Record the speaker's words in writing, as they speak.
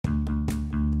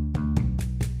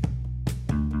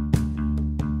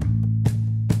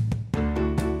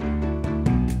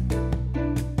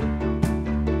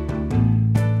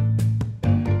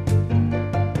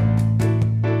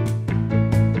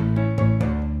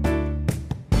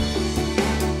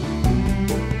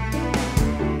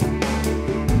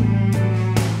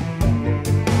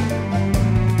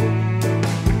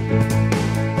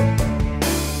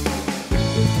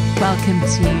Welcome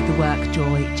to the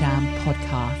WorkJoy Jam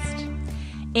podcast.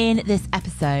 In this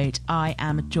episode, I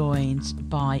am joined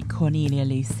by Cornelia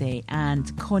Lucey,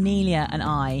 and Cornelia and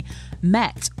I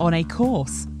met on a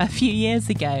course a few years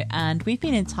ago, and we've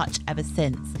been in touch ever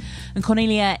since. And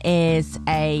Cornelia is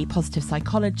a positive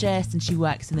psychologist, and she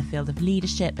works in the field of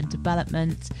leadership and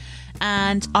development.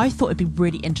 And I thought it'd be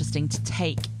really interesting to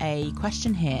take a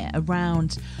question here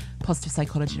around positive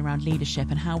psychology and around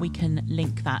leadership and how we can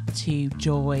link that to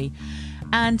joy,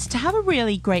 and to have a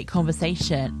really great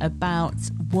conversation about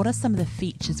what are some of the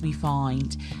features we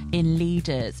find in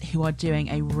leaders who are doing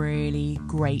a really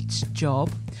great job.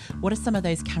 What are some of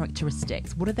those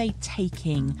characteristics? What are they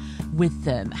taking with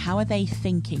them? How are they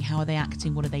thinking? How are they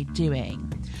acting? What are they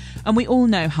doing? And we all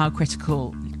know how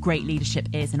critical great leadership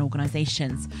is in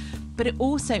organisations, but it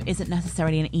also isn't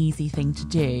necessarily an easy thing to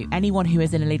do. Anyone who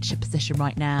is in a leadership position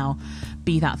right now,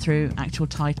 be that through actual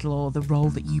title or the role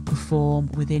that you perform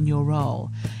within your role,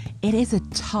 it is a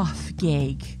tough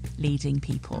gig leading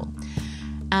people.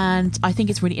 And I think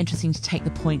it's really interesting to take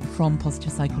the point from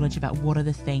positive psychology about what are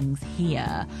the things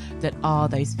here that are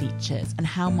those features and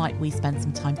how might we spend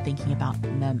some time thinking about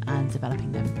them and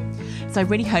developing them. So I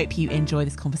really hope you enjoy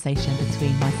this conversation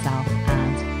between myself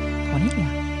and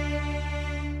Cornelia.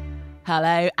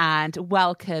 Hello and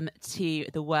welcome to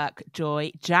the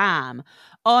WorkJoy Jam.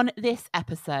 On this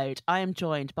episode, I am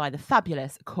joined by the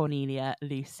fabulous Cornelia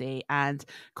Lucey, and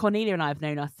Cornelia and I have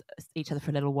known each other for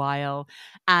a little while,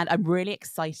 and I'm really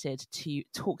excited to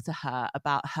talk to her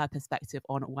about her perspective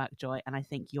on WorkJoy, and I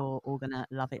think you're all going to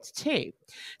love it too.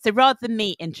 So rather than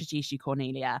me introduce you,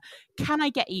 Cornelia, can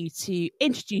I get you to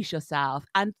introduce yourself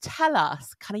and tell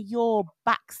us kind of your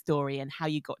backstory and how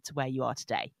you got to where you are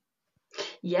today?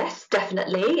 Yes,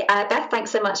 definitely. Beth,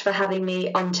 thanks so much for having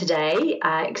me on today.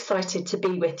 Excited to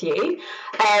be with you.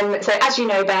 So as you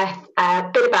know, Beth, a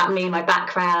bit about me, my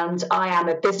background. I am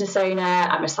a business owner,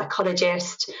 I'm a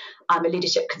psychologist, I'm a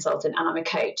leadership consultant, and I'm a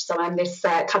coach. So I'm this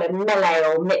kind of melee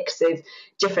or mix of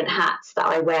different hats that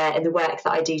I wear in the work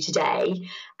that I do today.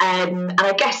 And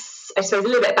I suppose a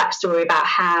little bit of backstory about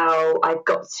how I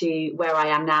got to where I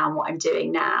am now and what I'm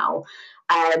doing now.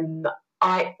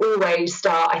 I always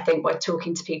start, I think, by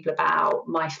talking to people about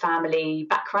my family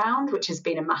background, which has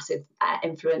been a massive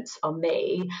influence on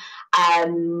me.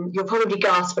 You'll probably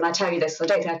gasp when I tell you this. I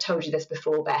don't think I've told you this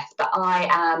before, Beth, but I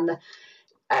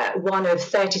am one of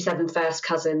 37 first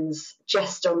cousins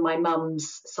just on my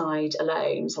mum's side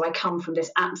alone. So I come from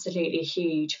this absolutely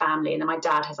huge family, and then my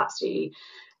dad has absolutely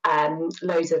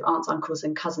loads of aunts, uncles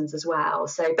and cousins as well.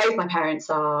 So both my parents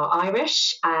are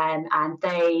Irish, and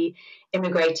they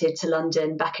immigrated to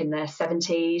London back in the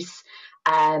 70s.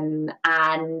 And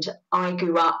I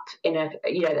grew up in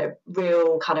the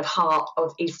real kind of heart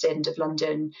of East End of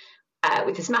London,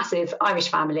 with this massive Irish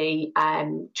family,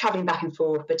 travelling back and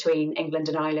forth between England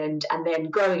and Ireland, and then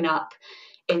growing up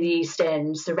in the East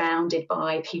End, surrounded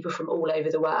by people from all over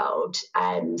the world.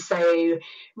 So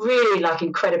really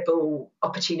incredible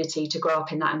opportunity to grow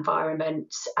up in that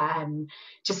environment,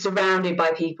 just surrounded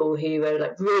by people who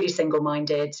are really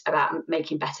single-minded about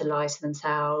making better lives for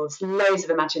themselves, loads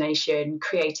of imagination,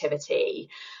 creativity,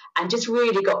 and just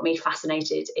really got me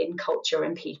fascinated in culture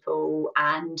and people,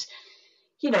 and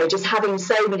just having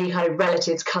so many kind of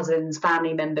relatives, cousins,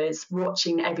 family members,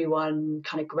 watching everyone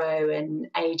kind of grow and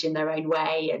age in their own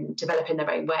way and develop in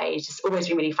their own way, just always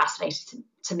been really fascinating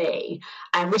to me.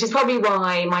 Which is probably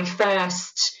why my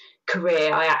first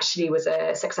career, I actually was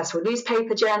a successful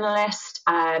newspaper journalist,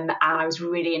 and I was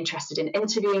really interested in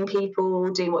interviewing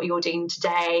people, doing what you're doing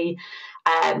today.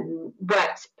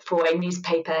 Worked for a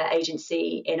newspaper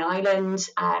agency in Ireland,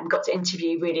 got to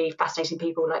interview really fascinating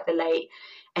people like the late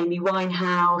Amy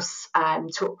Winehouse,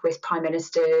 talk with prime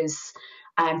ministers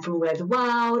from all over the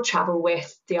world, travel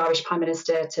with the Irish Prime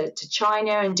Minister to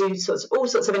China, and do all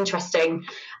sorts of interesting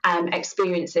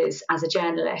experiences as a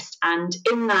journalist. And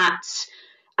in that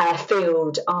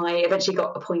field, I eventually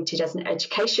got appointed as an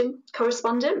education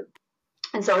correspondent.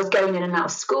 And so I was going in and out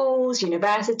of schools,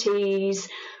 universities,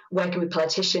 working with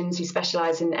politicians who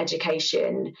specialise in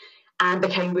education, and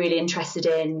became really interested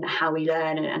in how we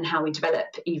learn and how we develop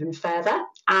even further.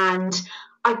 And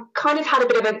I kind of had a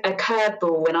bit of a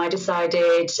curveball when I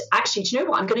decided, actually, do you know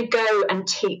what? I'm going to go and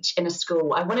teach in a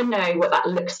school. I want to know what that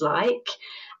looks like.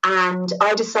 And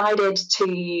I decided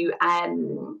to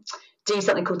do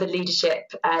something called the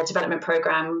Leadership Development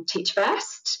Programme Teach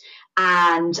First.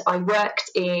 And I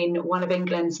worked in one of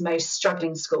England's most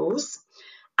struggling schools.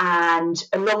 And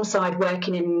alongside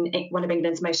working in one of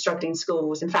England's most struggling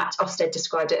schools, in fact, Ofsted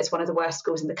described it as one of the worst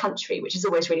schools in the country, which is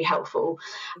always really helpful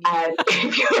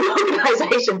if you're an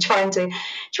organisation trying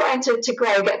to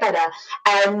grow, get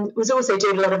better. Was also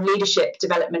doing a lot of leadership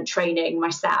development training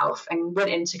myself, and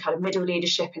went into kind of middle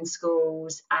leadership in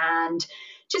schools, and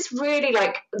just really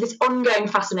like this ongoing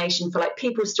fascination for like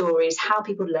people's stories, how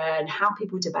people learn, how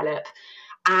people develop,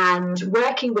 and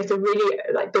working with a really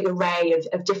like big array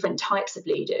of different types of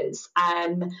leaders.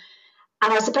 And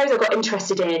I suppose I got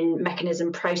interested in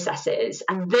mechanism processes,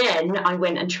 and then I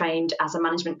went and trained as a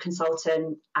management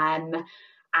consultant, and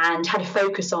had a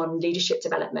focus on leadership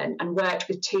development, and worked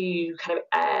with two kind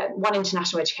of one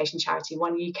international education charity,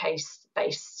 one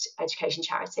UK-based education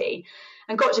charity,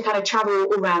 and got to kind of travel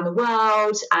all around the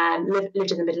world, and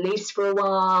lived in the Middle East for a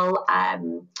while,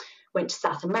 went to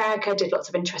South America, did lots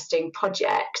of interesting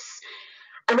projects.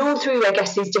 And all through, I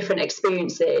guess, these different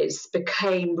experiences,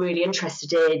 became really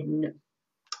interested in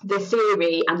the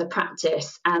theory and the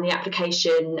practice and the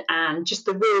application and just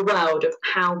the real world of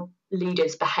how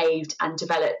leaders behaved and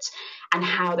developed, and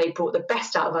how they brought the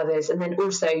best out of others. And then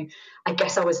also, I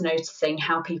guess I was noticing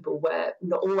how people were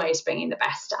not always bringing the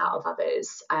best out of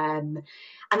others. And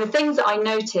the things that I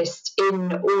noticed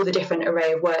in all the different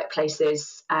array of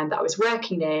workplaces that I was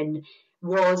working in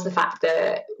was the fact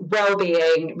that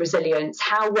wellbeing, resilience,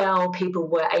 how well people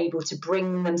were able to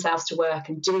bring themselves to work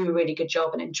and do a really good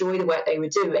job and enjoy the work they were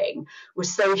doing,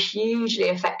 was so hugely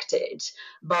affected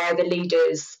by the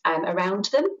leaders around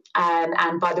them,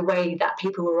 and by the way that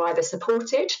people were either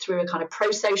supported through a kind of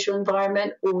pro-social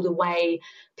environment, or the way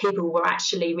people were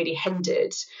actually really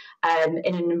hindered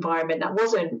in an environment that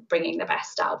wasn't bringing the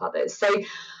best out of others. So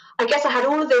I guess I had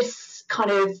all of this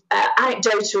kind of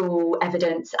anecdotal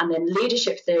evidence, and then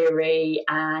leadership theory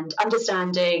and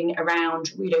understanding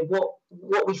around, you know,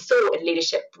 what we thought in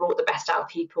leadership brought the best out of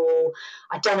people.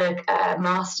 I'd done a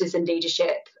master's in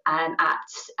leadership at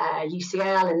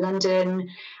UCL in London,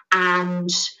 and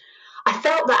I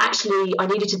felt that actually I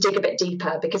needed to dig a bit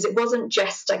deeper, because it wasn't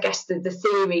just, I guess, the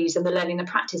theories and the learning and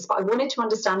the practice, but I wanted to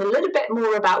understand a little bit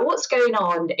more about what's going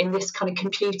on in this kind of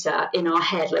computer in our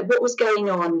head, like what was going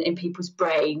on in people's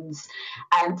brains,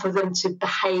 and for them to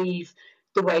behave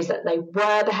the ways that they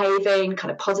were behaving,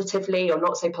 kind of positively or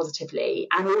not so positively.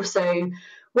 And also,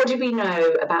 what do we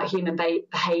know about human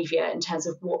behaviour in terms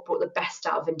of what brought the best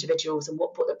out of individuals and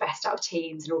what brought the best out of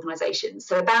teams and organisations?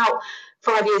 So about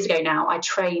 5 years ago now, I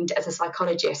trained as a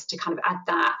psychologist to kind of add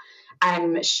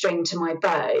that string to my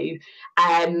bow.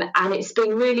 And it's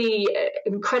been really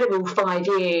incredible 5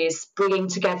 years bringing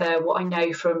together what I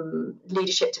know from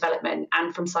leadership development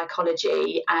and from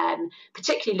psychology, and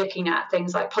particularly looking at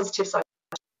things like positive psychology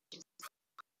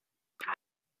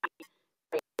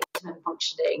and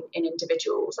functioning in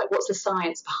individuals. Like, what's the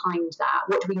science behind that?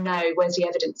 What do we know? Where's the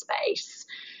evidence base?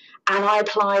 And I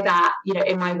apply that, you know,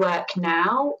 in my work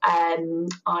now.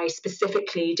 I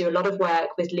specifically do a lot of work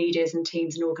with leaders and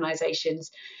teams and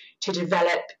organisations to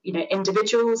develop, you know,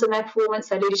 individuals and their performance,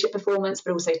 their leadership performance,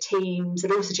 but also teams,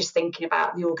 and also just thinking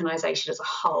about the organisation as a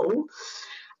whole.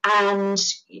 And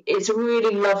it's a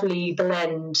really lovely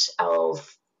blend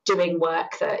of doing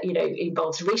work that, you know,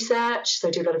 involves research. So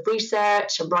I do a lot of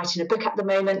research. I'm writing a book at the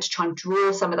moment to try and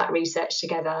draw some of that research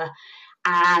together,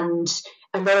 and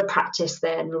a lot of practice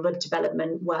then, a lot of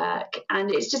development work. And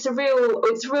it's just a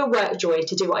real work joy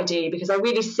to do what I do, because I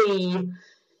really see,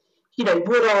 you know,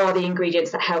 what are the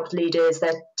ingredients that help leaders,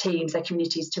 their teams, their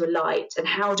communities to alight, and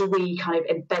how do we kind of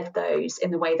embed those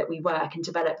in the way that we work and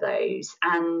develop those.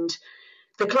 And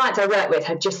the clients I work with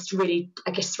have just really,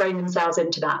 I guess, thrown themselves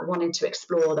into that, wanted to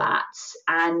explore that.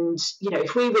 And, you know,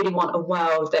 if we really want a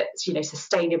world that's, you know,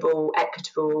 sustainable,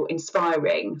 equitable,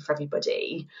 inspiring for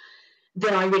everybody,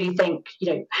 then I really think,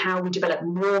 you know, how we develop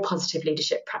more positive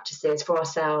leadership practices for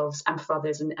ourselves and for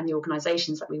others and the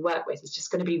organisations that we work with is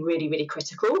just going to be really, really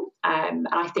critical. And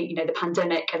I think, you know, the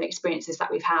pandemic and the experiences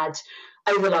that we've had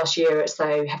over the last year or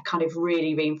so have kind of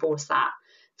really reinforced that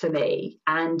for me.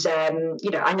 And, you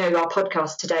know, I know our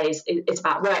podcast today is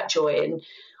about WorkJoy, and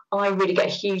I really get a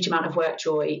huge amount of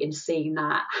WorkJoy in seeing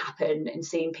that happen, and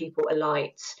seeing people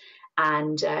alight,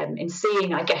 and in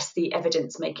seeing, I guess, the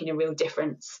evidence making a real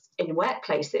difference in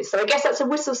workplaces. So I guess that's a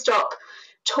whistle-stop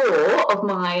tour of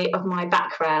my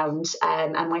background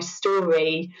and my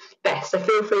story, Beth. So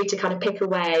feel free to kind of pick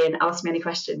away and ask me any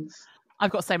questions. I've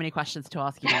got so many questions to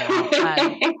ask you now.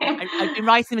 I've been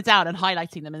writing them down and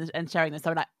highlighting them and sharing them.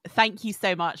 So thank you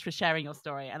so much for sharing your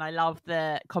story. And I love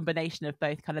the combination of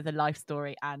both kind of the life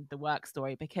story and the work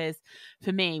story, because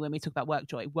for me, when we talk about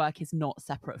WorkJoy, work is not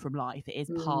separate from life. It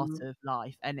is part of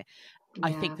life. And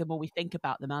I think the more we think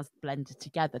about them as blended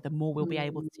together, the more we'll be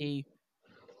able to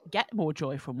get more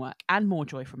joy from work and more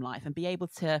joy from life, and be able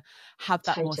to have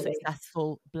that more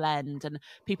successful blend. And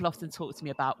people often talk to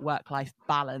me about work-life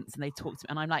balance, and they talk to me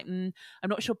and I'm like, I'm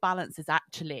not sure balance is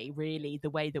actually really the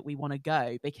way that we want to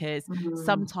go, because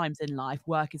sometimes in life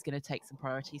work is going to take some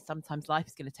priorities, sometimes life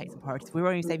is going to take some priorities. If we're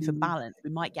only saving for balance,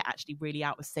 we might get actually really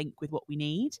out of sync with what we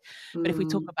need. But if we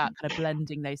talk about kind of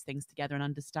blending those things together and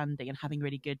understanding and having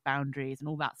really good boundaries and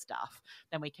all that stuff,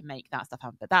 then we can make that stuff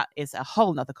happen. But that is a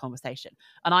whole nother conversation.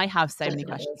 And I have so many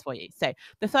questions for you. So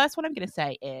the first one I'm going to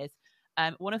say is,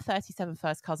 one of 37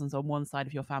 first cousins on one side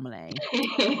of your family.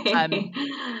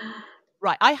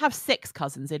 Right, I have 6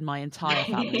 cousins in my entire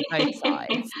family, both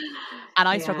sides, and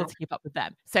I struggle to keep up with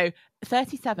them. So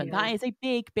 37, that is a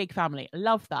big, big family.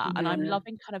 Love that. And I'm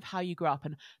loving kind of how you grew up.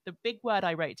 And the big word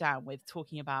I wrote down with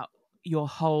talking about your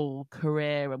whole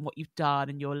career and what you've done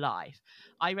in your life,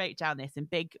 I wrote down this in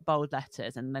big, bold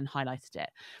letters and then highlighted it.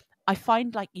 I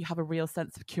find like you have a real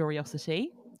sense of curiosity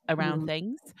around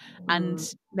things,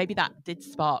 and maybe that did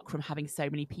spark from having so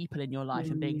many people in your life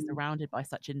and being surrounded by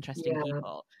such interesting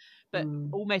people. But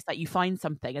almost like you find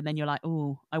something and then you're like,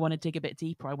 oh, I want to dig a bit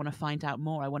deeper, I want to find out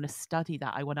more, I want to study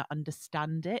that, I want to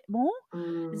understand it more.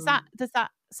 Does that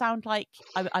sound like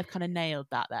I've kind of nailed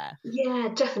that there? Yeah,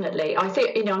 definitely. I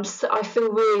think, I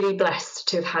feel really blessed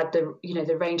to have had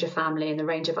the range of family and the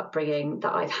range of upbringing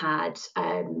that I've had.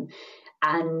 And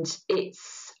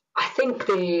I think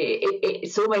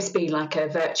it's almost been like a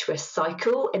virtuous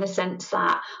cycle, in a sense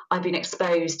that I've been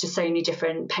exposed to so many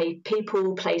different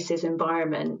people, places,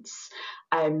 environments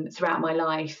throughout my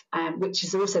life, which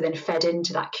has also then fed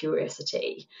into that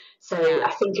curiosity. So I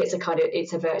think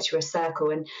it's a virtuous circle,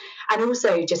 and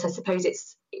also just, I suppose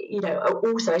it's,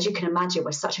 also, as you can imagine,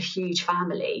 we're such a huge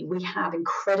family. We have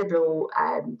incredible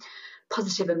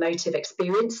positive emotive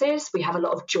experiences. We have a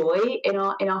lot of joy in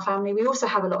our family. We also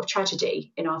have a lot of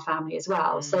tragedy in our family as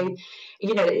well. So,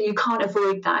 you can't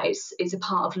avoid that. It's a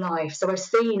part of life. So I've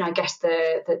seen, I guess,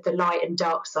 the light and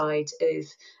dark side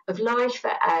of life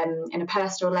in a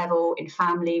personal level, in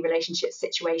family, relationship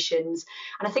situations.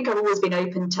 And I think I've always been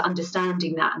open to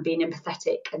understanding that and being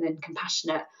empathetic and then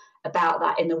compassionate about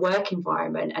that in the work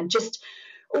environment, and just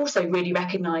also really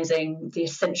recognising the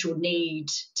essential need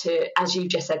to, as you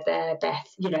just said there,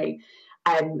 Beth,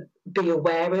 be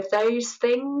aware of those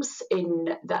things, in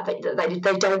that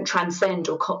they don't transcend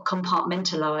or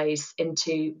compartmentalize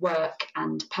into work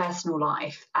and personal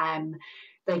life.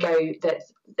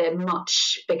 They're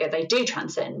much bigger. They do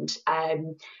transcend.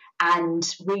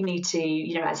 And we need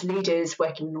to, as leaders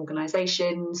working in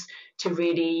organisations, to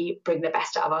really bring the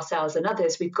best out of ourselves and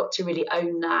others, we've got to really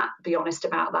own that, be honest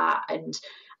about that, and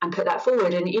put that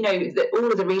forward. And,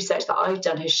 all of the research that I've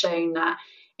done has shown that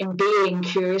in being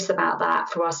curious about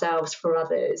that for ourselves, for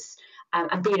others,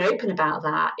 and being open about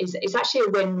that is actually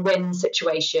a win-win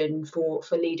situation for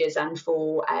leaders and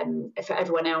for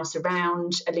everyone else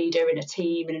around a leader in a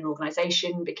team, in an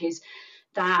organisation, because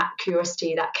that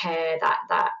curiosity, that care,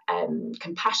 that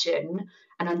compassion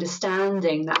and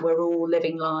understanding that we're all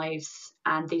living lives,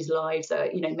 and these lives are,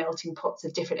 melting pots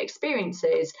of different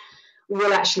experiences,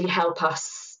 will actually help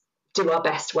us do our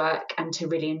best work and to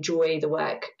really enjoy the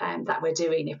work that we're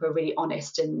doing, if we're really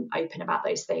honest and open about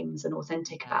those things and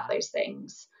authentic about those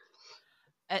things.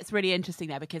 It's really interesting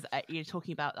there, because you're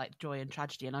talking about like joy and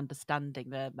tragedy and understanding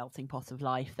the melting pot of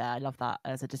life there. I love that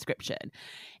as a description.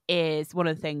 Is one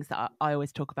of the things that I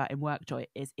always talk about in WorkJoy,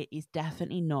 is it is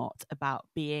definitely not about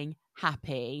being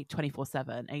happy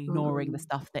 24/7, ignoring the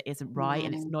stuff that isn't right.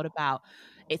 And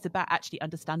it's about actually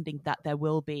understanding that there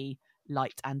will be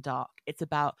light and dark. It's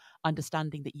about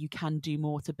understanding that you can do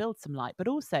more to build some light, but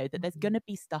also that there's going to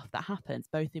be stuff that happens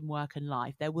both in work and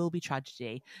life. There will be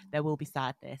tragedy, there will be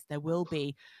sadness, there will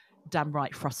be damn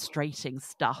right frustrating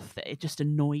stuff that it just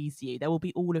annoys you. There will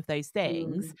be all of those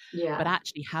things. But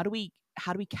actually, how do we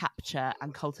capture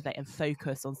and cultivate and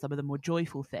focus on some of the more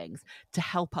joyful things to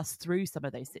help us through some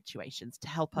of those situations, to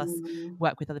help us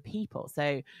work with other people?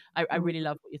 So I really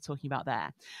love what you're talking about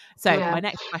there. So my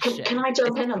next question, can I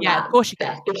jump in on that? Yeah, of course you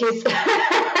can.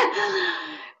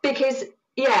 Because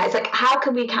it's like, how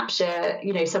can we capture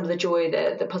some of the joy,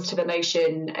 the positive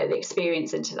emotion, the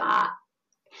experience into that?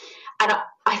 And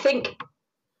I think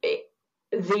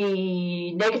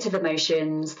the negative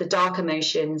emotions, the dark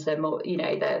emotions, the more,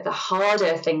 the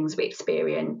harder things we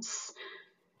experience,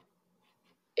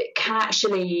 it can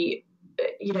actually,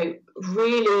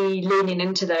 really leaning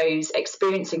into those,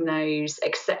 experiencing those,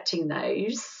 accepting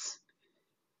those,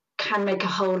 can make a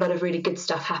whole lot of really good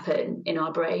stuff happen in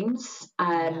our brains.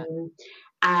 And,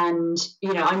 I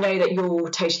know that you'll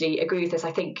totally agree with this.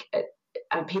 I think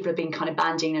people have been kind of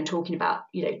bandying and talking about,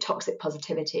 toxic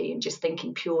positivity and just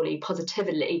thinking purely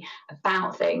positively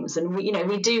about things. And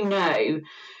we do know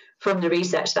from the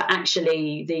research that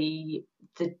actually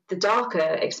the darker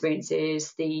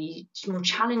experiences, the more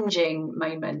challenging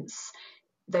moments,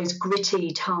 those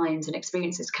gritty times and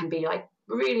experiences can be like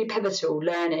really pivotal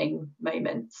learning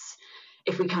moments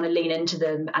if we kind of lean into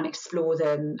them and explore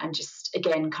them, and just,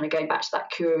 again, kind of going back to that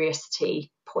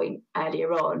curiosity point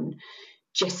earlier on,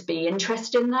 just be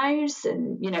interested in those.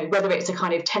 And, whether it's a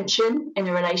kind of tension in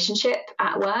a relationship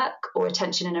at work or a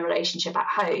tension in a relationship at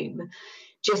home,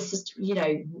 just,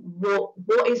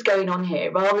 what is going on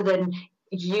here, rather than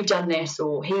you've done this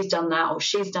or he's done that or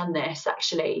she's done this.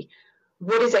 Actually,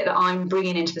 what is it that I'm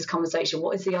bringing into this conversation?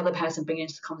 What is the other person bringing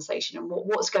into the conversation? And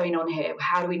what's going on here?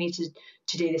 How do we need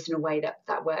to do this in a way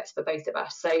that works for both of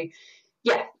us? So,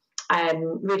 yeah,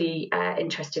 really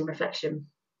interesting reflection.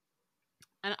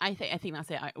 And I think that's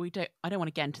it. I don't want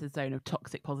to get into the zone of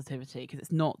toxic positivity, because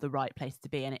it's not the right place to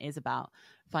be, and it is about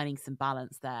finding some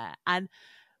balance there. And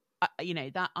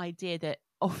that idea that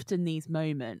often these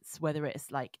moments, whether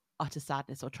it's like utter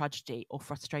sadness or tragedy or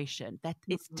frustration, that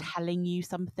it's telling you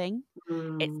something.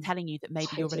 It's telling you that maybe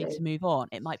you're ready to move on.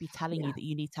 It might be telling you that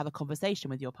you need to have a conversation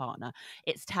with your partner.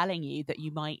 It's telling you that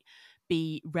you might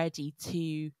be ready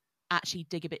to actually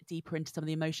dig a bit deeper into some of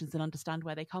the emotions and understand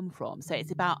where they come from. So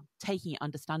it's about taking it,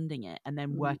 understanding it, and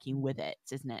then working with it,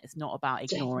 isn't it? It's not about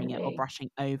ignoring it or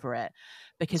brushing over it,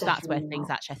 because that's where things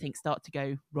actually, I think, start to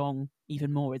go wrong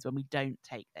even more, is when we don't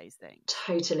take those things.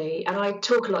 Totally. And I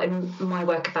talk a lot in my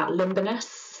work about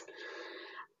limberness,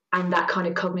 and that kind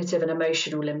of cognitive and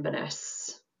emotional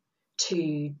limberness,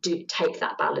 to take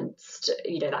that balanced,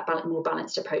 more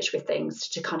balanced approach with things,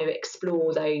 to kind of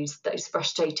explore those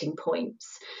frustrating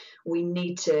points. We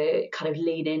need to kind of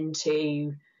lean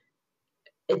into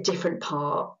a different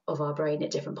part of our brain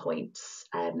at different points,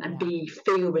 and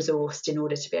feel resourced in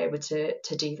order to be able to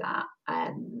do that.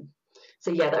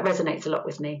 So yeah, that resonates a lot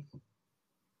with me.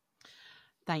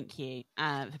 Thank you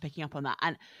for picking up on that.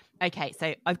 And okay,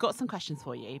 so I've got some questions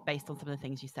for you based on some of the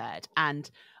things you said. And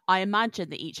I imagine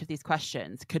that each of these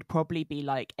questions could probably be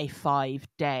like a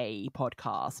 5-day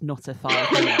podcast, not a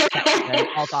 5-minute section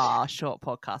of our short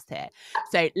podcast here.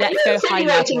 So let's go high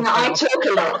level. That I talk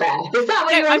a lot, Beth. Is that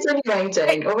what you're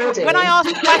insinuating already? When I ask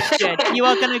the question, you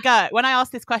are going to go. When I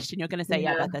ask this question, you're going to say,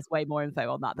 Beth, there's way more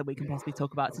info on that than we can possibly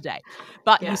talk about today.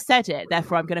 But you said it,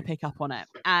 therefore I'm going to pick up on it.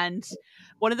 And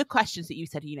one of the questions that you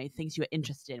said, things you were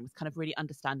interested in, was kind of really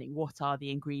understanding what are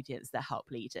the ingredients that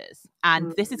help leaders.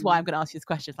 And this is why I'm going to ask you this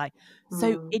question. Like,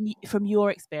 so from your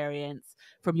experience,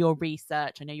 from your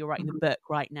research, I know you're writing the book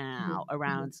right now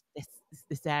around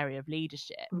this area of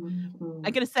leadership. I'm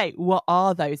going to say, what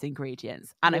are those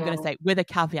ingredients? And I'm going to say, with a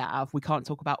caveat of, we can't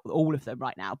talk about all of them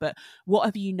right now, but what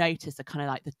have you noticed are kind of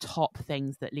like the top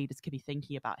things that leaders could be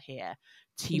thinking about here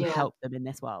to help them in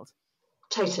this world?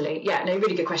 Totally. Yeah, no,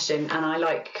 really good question. And I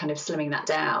like kind of slimming that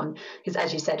down, because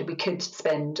as you said, we could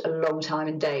spend a long time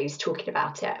and days talking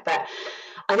about it. But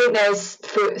I think there's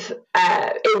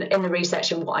in the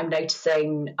research and what I'm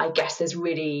noticing, I guess there's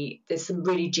some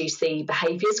really juicy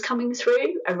behaviours coming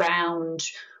through around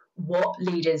what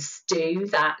leaders do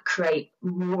that create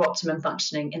more optimum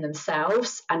functioning in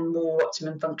themselves and more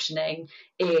optimum functioning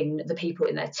in the people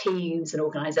in their teams and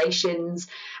organisations.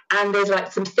 And there's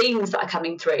like some themes that are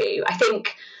coming through. I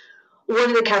think one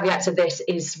of the caveats of this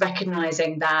is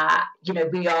recognising that,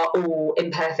 we are all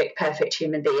imperfect, perfect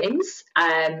human beings.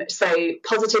 So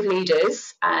positive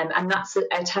leaders, and that's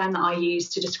a term that I use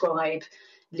to describe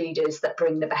leaders that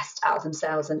bring the best out of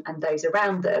themselves and those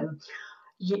around them.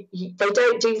 They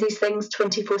don't do these things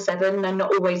 24/7. They're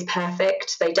not always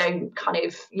perfect. They don't kind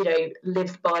of,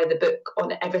 live by the book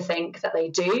on everything that they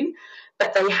do,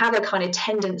 but they have a kind of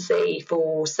tendency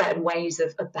for certain ways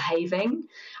of behaving.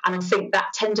 And I think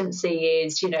that tendency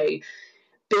is,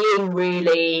 being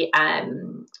really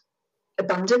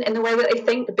abundant in the way that they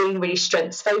think, being really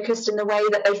strengths focused in the way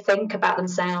that they think about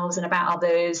themselves and about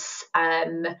others.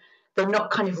 They're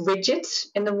not kind of rigid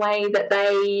in the way that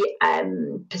they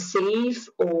perceive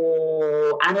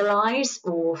or analyse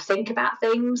or think about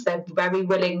things. They're very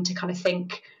willing to kind of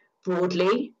think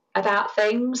broadly about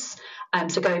things.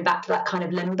 So going back to that kind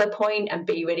of limber point, and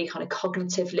be really kind of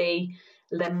cognitively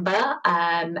limber,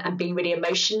 and be really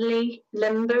emotionally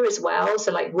limber as well.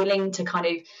 So like willing to kind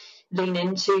of lean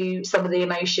into some of the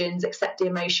emotions, accept the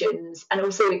emotions, and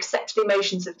also accept the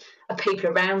emotions of people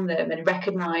around them, and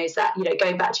recognise that,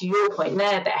 going back to your point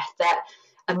there, Beth, that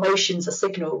emotions are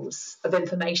signals of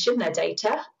information, they're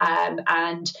data,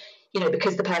 and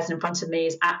because the person in front of me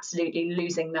is absolutely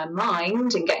losing their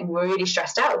mind and getting really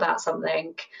stressed out about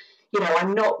something,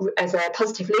 I'm not, as a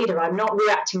positive leader, I'm not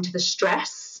reacting to the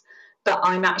stress, but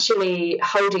I'm actually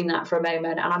holding that for a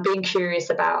moment, and I'm being curious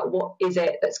about what is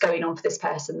it that's going on for this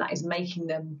person that is making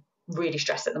them really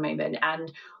stressed at the moment.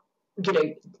 And,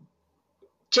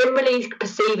 generally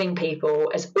perceiving people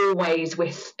as always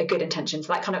with a good intention,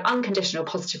 so that kind of unconditional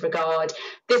positive regard.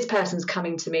 This person's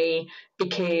coming to me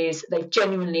because they've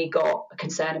genuinely got a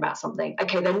concern about something.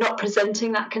 Okay, they're not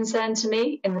presenting that concern to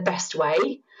me in the best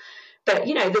way, but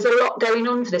there's a lot going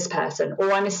on for this person,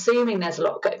 or I'm assuming there's a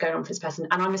lot going on for this person,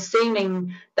 and I'm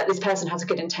assuming that this person has a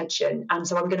good intention, and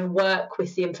so I'm going to work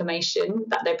with the information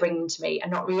that they're bringing to me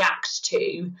and not react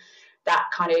to that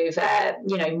kind of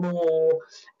more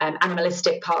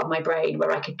animalistic part of my brain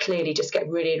where I could clearly just get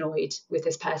really annoyed with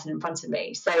this person in front of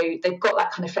me. So they've got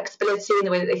that kind of flexibility in the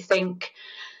way that they think.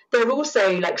 They're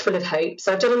also like full of hope.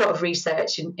 So I've done a lot of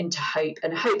research into hope,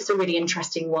 and hope's a really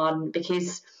interesting one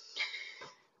because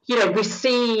we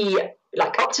see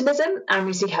like optimism and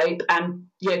we see hope, and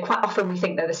quite often we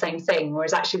think they're the same thing,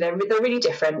 whereas actually they're really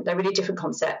different. They're really different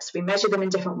concepts. We measure them in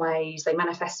different ways. They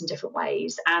manifest in different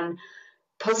ways. And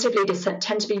positive leaders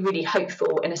tend to be really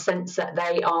hopeful in a sense that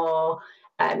they are,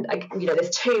 there's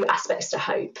two aspects to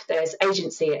hope. There's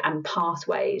agency and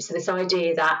pathways. So this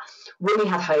idea that when we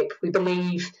have hope, we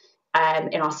believe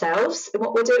in ourselves, in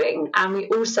what we're doing, and we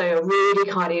also are really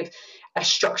kind of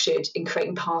structured in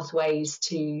creating pathways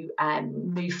to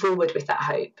move forward with that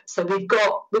hope. So we've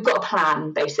got a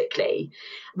plan, basically.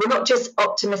 We're not just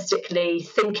optimistically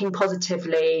thinking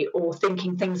positively or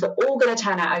thinking things are all going to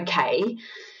turn out okay.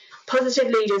 Positive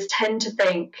leaders tend to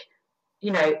think,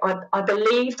 I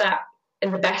believe that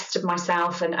in the best of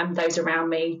myself and those around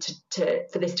me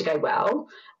for this to go well.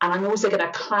 And I'm also going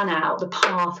to plan out the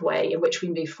pathway in which we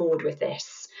move forward with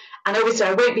this. And obviously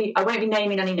I won't be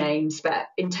naming any names, but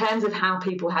in terms of how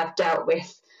people have dealt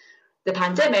with the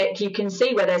pandemic, you can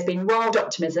see where there's been wild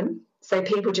optimism. So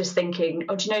people just thinking,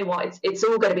 oh, do you know what? It's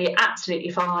all going to be absolutely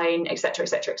fine, etc.,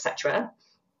 etc., etc.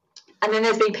 And then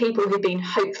there's been people who've been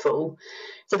hopeful.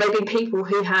 So they've been people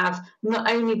who have not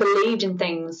only believed in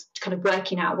things kind of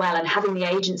working out well and having the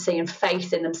agency and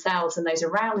faith in themselves and those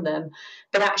around them,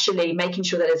 but actually making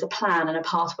sure that there's a plan and a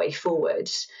pathway forward.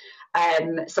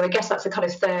 So I guess that's the kind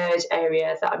of third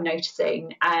area that I'm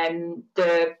noticing.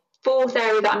 The fourth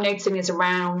area that I'm noticing is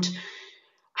around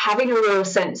having a real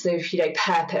sense of,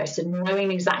 purpose and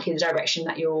knowing exactly the direction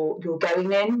that you're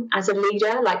going in as a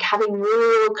leader, like having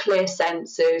real clear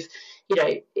sense of,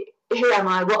 who am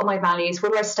I? What are my values?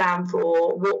 What do I stand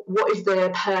for? What is the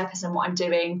purpose and what I'm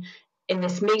doing in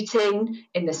this meeting,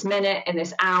 in this minute, in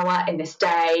this hour, in this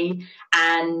day?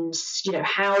 And,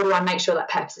 how do I make sure that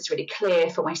purpose is really clear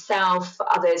for myself, for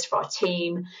others, for our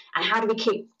team? And how do we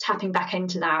keep tapping back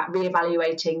into that,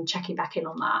 reevaluating, checking back in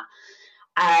on that?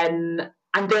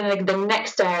 And then the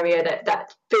next area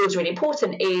that feels really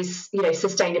important is,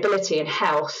 sustainability and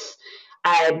health.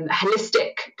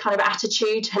 Holistic kind of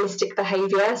attitude, holistic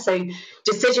behaviour. So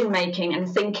decision making and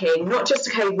thinking, not just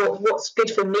what's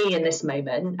good for me in this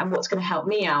moment and what's going to help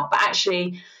me out, but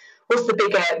actually what's the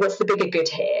bigger good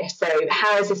here. So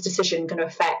how is this decision going to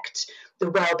affect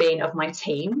the well-being of my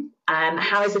team?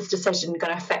 How is this decision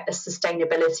going to affect the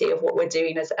sustainability of what we're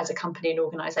doing as a company and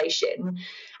organisation?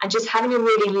 And just having a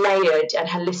really layered and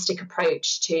holistic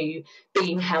approach to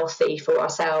being healthy for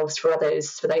ourselves, for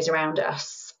others, for those around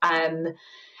us. And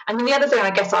then the other thing I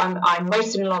guess I'm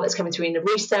noticing a lot that's coming through in the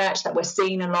research that we're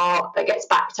seeing a lot that gets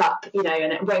backed up,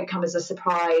 and it won't come as a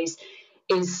surprise,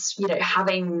 is,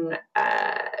 having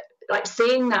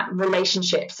seeing that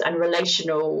relationships and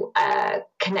relational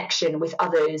connection with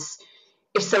others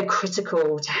is so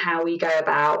critical to how we go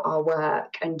about our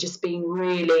work, and just being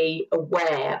really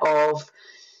aware of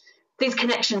these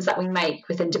connections that we make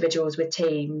with individuals, with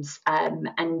teams, and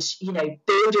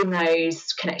building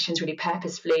those connections really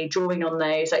purposefully, drawing on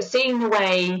those, like seeing the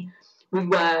way we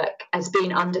work as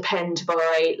being underpinned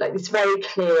by like this very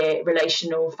clear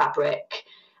relational fabric,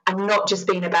 and not just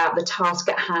being about the task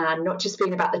at hand, not just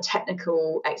being about the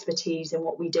technical expertise in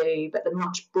what we do, but the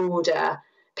much broader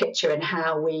picture and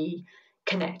how we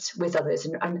connect with others,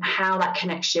 and how that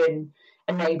connection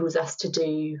enables us to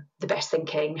do the best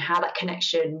thinking, how that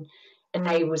connection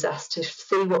enables us to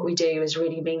see what we do as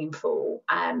really meaningful.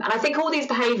 And I think all these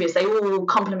behaviours, they all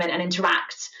complement and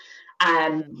interact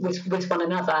with one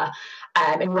another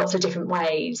in lots of different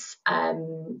ways.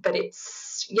 But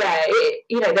it's,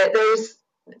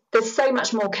 there's so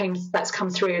much more that's come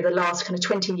through the last kind of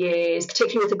 20 years,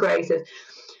 particularly with the growth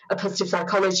of positive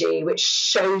psychology, which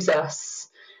shows us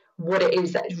what it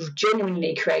is that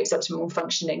genuinely creates optimal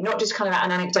functioning, not just kind of at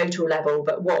an anecdotal level,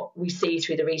 but what we see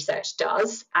through the research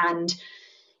does. And,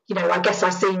 I guess I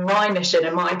see my mission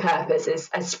and my purpose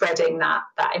as spreading that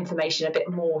information a bit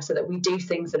more, so that we do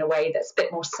things in a way that's a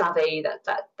bit more savvy,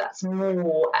 that's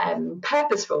more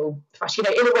purposeful for us, in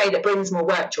a way that brings more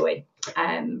work joy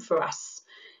for us.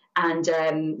 And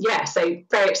so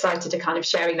very excited to kind of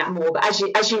sharing that more. But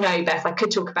as you know, Beth, I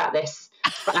could talk about this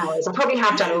for hours. I probably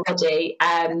have done already.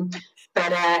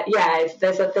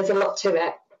 There's a lot to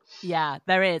it. Yeah,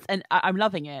 there is. And I'm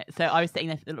loving it. So I was sitting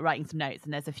there writing some notes,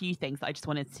 and there's a few things that I just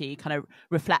wanted to kind of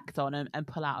reflect on and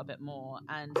pull out a bit more.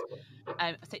 And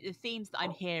so the themes that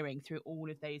I'm hearing through all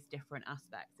of those different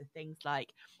aspects are things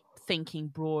like thinking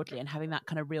broadly and having that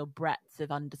kind of real breadth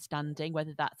of understanding,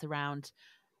 whether that's around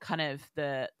kind of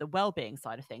the well-being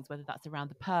side of things, whether that's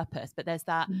around the purpose, but there's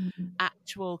that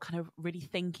actual kind of really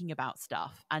thinking about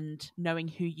stuff and knowing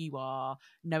who you are,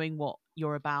 knowing what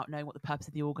you're about, knowing what the purpose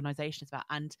of the organization is about,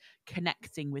 and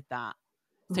connecting with that.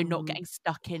 So not getting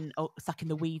stuck in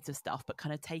the weeds of stuff, but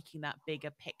kind of taking that bigger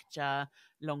picture,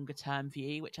 longer term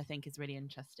view, which I think is really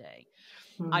interesting.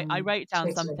 I wrote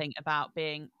down something about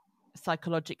being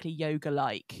psychologically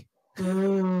yoga-like.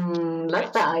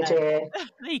 Love that idea.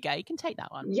 There you go. You can take that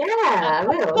one. Yeah, I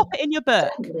will. Pop it in your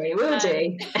book. Definitely, will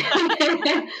do.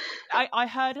 I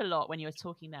heard a lot when you were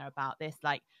talking there about this,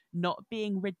 like not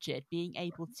being rigid, being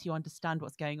able to understand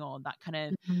what's going on, that kind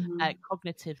of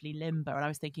cognitively limber. And I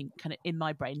was thinking, kind of in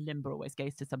my brain, limber always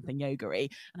goes to something yoga-y.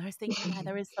 And I was thinking, yeah,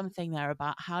 there is something there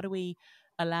about how do we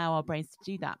allow our brains to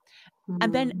do that?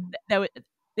 And then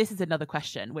this is another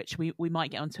question, which we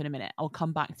might get onto in a minute. I'll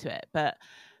come back to it. But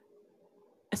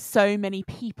so many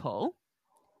people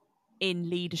in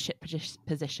leadership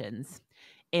positions,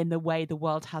 in the way the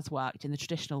world has worked, in the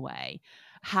traditional way,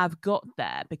 have got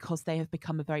there because they have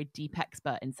become a very deep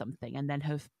expert in something and then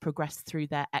have progressed through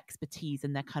their expertise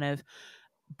and their kind of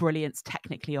brilliance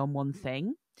technically on one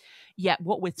thing. Yet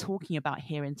what we're talking about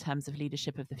here in terms of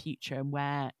leadership of the future and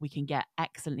where we can get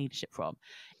excellent leadership from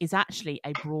is actually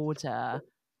a broader,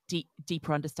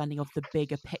 deeper understanding of the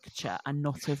bigger picture and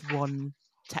not of one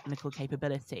technical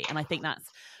capability. And I think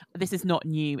this is not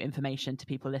new information to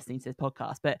people listening to this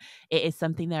podcast, but it is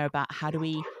something there about how do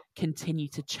we continue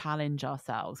to challenge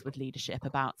ourselves with leadership,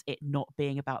 about it not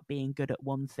being about being good at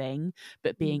one thing,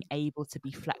 but being able to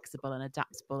be flexible and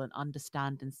adaptable and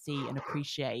understand and see and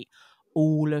appreciate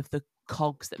all of the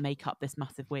cogs that make up this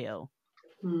massive wheel.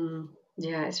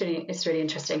 Yeah, it's really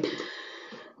interesting.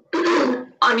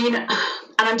 I mean, and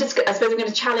I suppose I'm going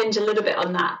to challenge a little bit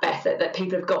on that, Beth, that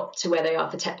people have got to where they are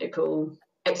for technical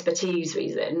expertise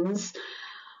reasons.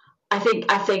 I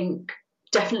think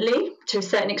definitely to a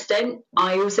certain extent.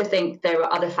 I also think there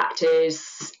are other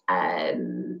factors,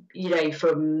 from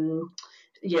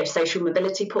social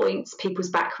mobility points, people's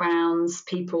backgrounds,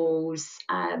 people's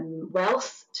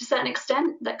wealth to a certain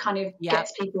extent that kind of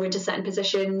gets people into certain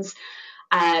positions.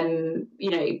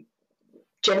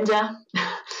 Gender,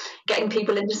 getting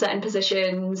people into certain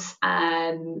positions,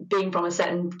 being from a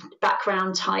certain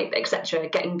background type, etc.,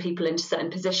 getting people into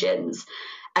certain positions.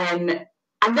 And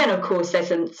then, of course, there's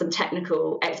some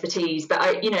technical expertise.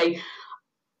 But, and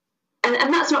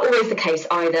that's not always the case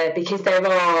either, because there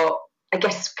are, I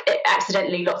guess,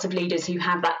 accidentally lots of leaders who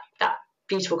have that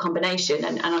beautiful combination.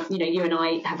 And you and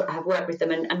I have worked with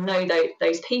them and know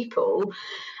those people.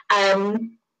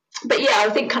 But yeah, I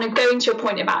think kind of going to a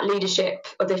point about leadership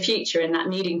of the future and that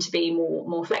needing to be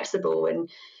more flexible. And,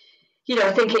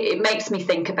 I think it makes me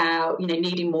think about,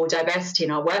 needing more diversity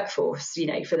in our workforce,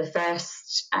 for the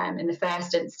first, in the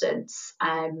first instance,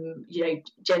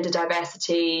 gender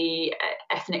diversity,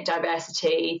 ethnic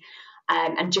diversity,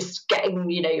 and just getting,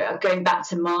 going back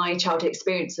to my childhood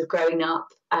experience of growing up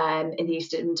in the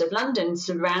East End of London,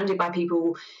 surrounded by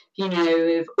people,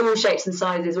 of all shapes and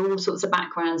sizes, all sorts of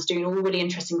backgrounds, doing all really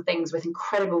interesting things with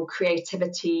incredible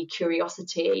creativity,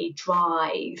 curiosity,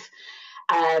 drive,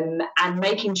 and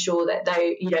making sure that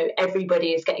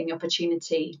everybody is getting the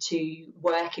opportunity to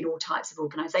work in all types of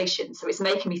organisations. So it's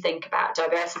making me think about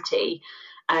diversity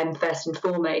first and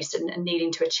foremost, and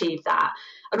needing to achieve that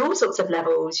at all sorts of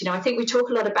levels. I think we talk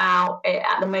a lot about it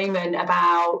at the moment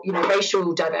about,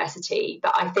 racial diversity,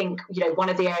 but I think, one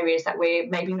of the areas that we're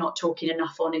maybe not talking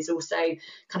enough on is also kind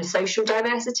of social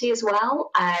diversity as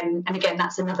well. And again,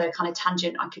 that's another kind of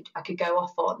tangent I could go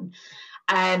off on.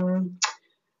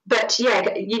 But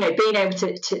yeah, being able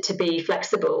to be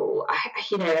flexible,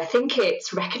 I think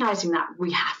it's recognising that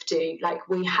we have to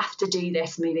do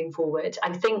this moving forward.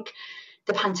 I think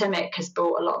the pandemic has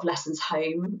brought a lot of lessons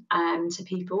home to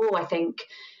people. I think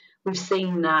we've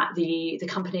seen that the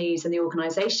companies and the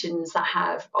organisations that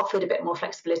have offered a bit more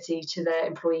flexibility to their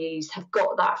employees have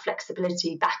got that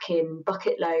flexibility back in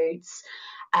bucket loads.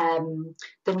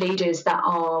 the leaders that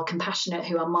are compassionate,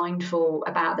 who are mindful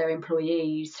about their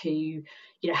employees, who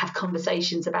have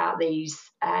conversations about these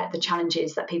the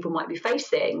challenges that people might be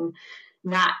facing,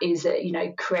 that is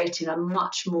creating a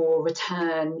much more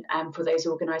return for those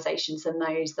organisations than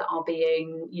those that are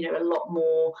being a lot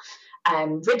more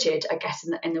rigid, I guess,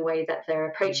 in the way that they're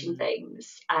approaching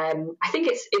things. I think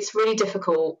it's really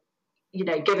difficult,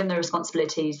 given the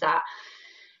responsibilities that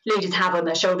leaders have on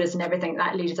their shoulders and everything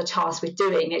that leaders are tasked with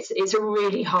doing. It's a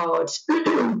really hard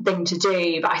thing to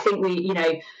do, but I think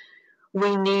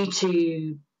we need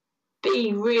to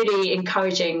be really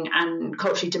encouraging and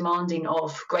culturally demanding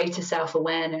of greater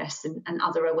self-awareness and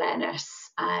other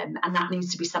awareness, and that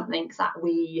needs to be something that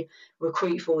we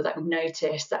recruit for, that we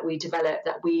notice, that we develop,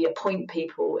 that we appoint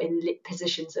people in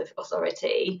positions of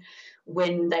authority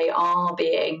when they are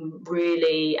being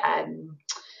really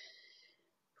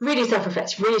really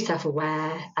self-reflective, really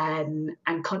self-aware, and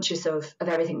conscious of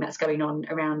everything that's going on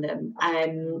around them.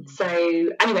 So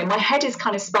anyway, my head is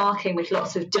kind of sparking with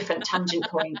lots of different tangent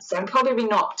points. So I'm probably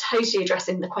not totally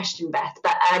addressing the question, Beth,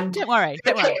 but don't worry.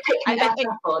 Pick me back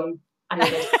up on.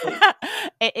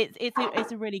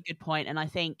 It's a really good point, and I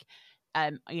think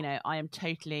I am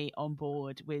totally on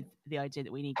board with the idea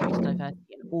that we need greater diversity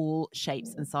in all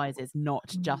shapes and sizes,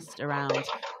 not just around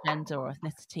gender or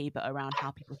ethnicity, but around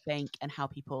how people think and how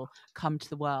people come to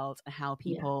the world and how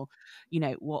people,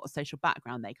 what social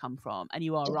background they come from. And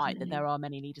you are right that there are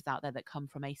many leaders out there that come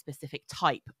from a specific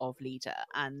type of leader,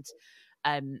 and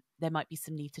there might be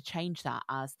some need to change that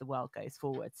as the world goes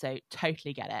forward. So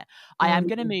totally get it. I am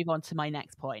going to move on to my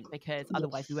next point, because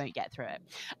otherwise we won't get through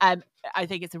it. I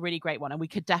think it's a really great one, and we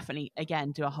could definitely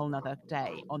again do a whole nother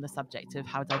day on the subject of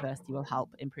how diversity will help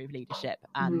improve leadership,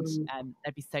 and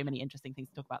there'd be so many interesting things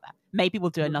to talk about there. Maybe we'll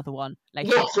do another one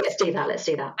later. Yes, let's do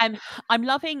that. I'm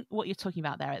loving what you're talking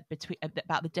about there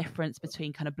about the difference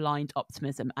between kind of blind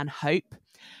optimism and hope.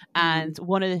 And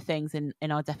one of the things in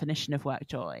our definition of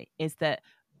WorkJoy is that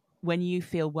when you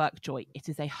feel WorkJoy, it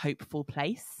is a hopeful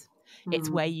place. It's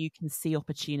where you can see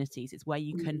opportunities. It's where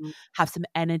you can have some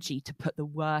energy to put the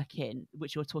work in,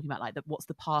 which you're talking about, like what's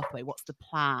the pathway, what's the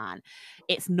plan.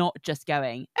 It's not just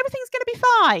going, everything's going to be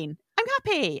fine, I'm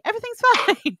happy, everything's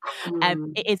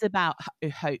fine. It is about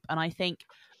hope. And I think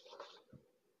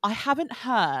I haven't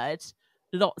heard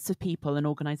lots of people and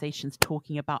organizations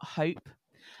talking about hope.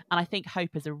 And I think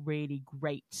hope is a really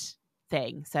great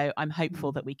thing. So I'm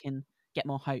hopeful that we can get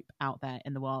more hope out there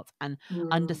in the world, and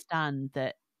understand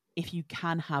that if you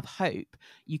can have hope,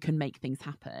 you can make things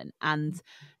happen. And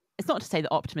it's not to say that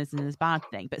optimism is a bad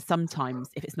thing, but sometimes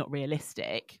if it's not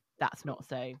realistic, that's not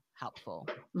so helpful.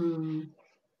 And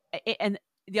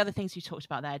the other things you talked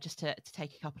about there, just to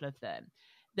take a couple of them,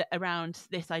 that around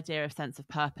this idea of sense of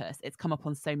purpose, it's come up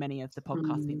on so many of the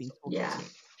podcasts we've been talking to.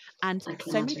 And so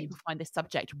many people find this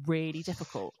subject really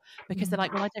difficult, because they're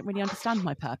like, well, I don't really understand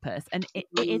my purpose. And it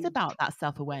is about that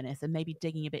self-awareness and maybe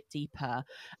digging a bit deeper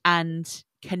and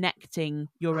connecting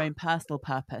your own personal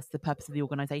purpose, the purpose of the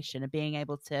organization, and being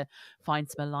able to find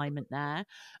some alignment there.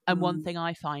 And one thing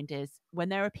I find is when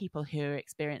there are people who are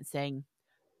experiencing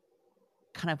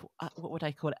kind of, what would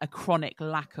I call it, a chronic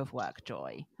lack of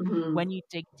WorkJoy, when you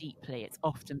dig deeply, it's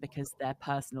often because their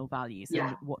personal values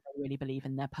and what they really believe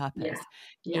in, their purpose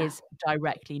is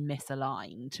directly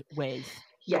misaligned with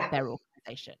their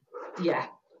organization.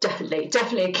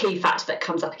 Definitely a key factor that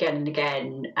comes up again and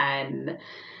again. And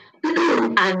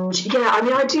I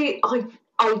mean,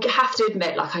 I have to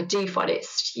admit, like, I do find it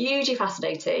hugely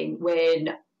fascinating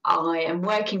when I am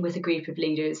working with a group of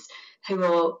leaders who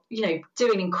are,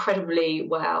 doing incredibly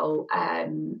well.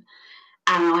 And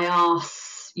I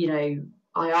ask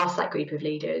that group of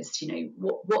leaders,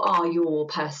 what are your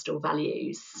personal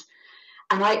values?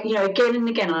 And I, again and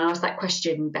again, I ask that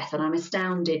question, Beth, and I'm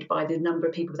astounded by the number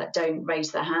of people that don't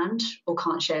raise their hand or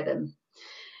can't share them.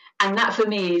 And that for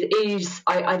me is,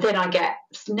 I get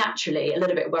naturally a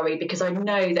little bit worried, because I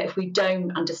know that if we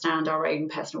don't understand our own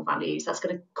personal values, that's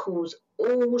going to cause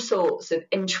all sorts of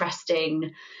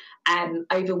interesting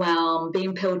overwhelm,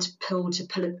 being pulled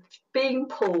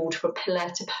from pillar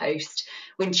to post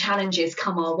when challenges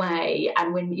come our way,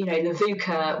 and when in the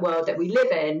VUCA world that we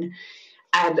live in,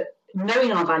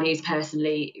 knowing our values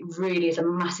personally really is a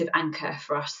massive anchor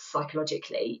for us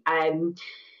psychologically.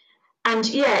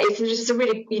 It's just a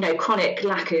really chronic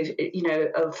lack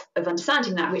of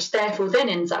understanding that, which therefore then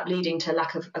ends up leading to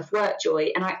lack of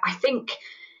WorkJoy. And I think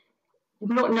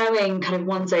not knowing kind of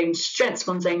one's own strengths,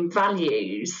 one's own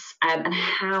values, and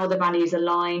how the values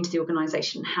align to the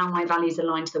organisation, how my values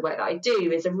align to the work that I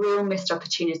do, is a real missed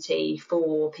opportunity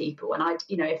for people. And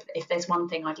if there's one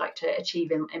thing I'd like to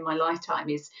achieve in my lifetime,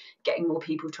 is getting more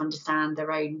people to understand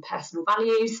their own personal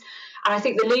values. And I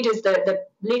think the leaders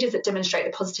that demonstrate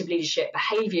the positive leadership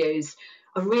behaviours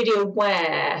are really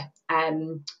aware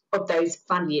of those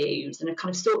values and have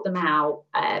kind of sought them out,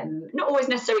 not always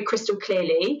necessarily crystal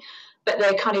clearly, but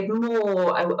they're kind of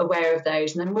more aware of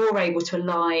those, and they're more able to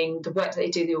align the work that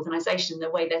they do in the organisation, the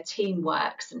way their team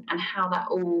works, and how that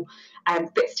all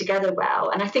fits together well.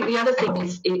 And I think the other thing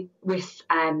is with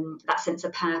that sense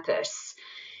of purpose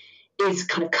is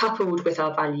kind of coupled with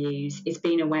our values, is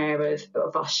being aware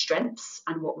of our strengths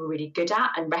and what we're really good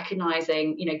at, and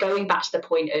recognising, going back to the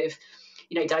point of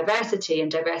diversity in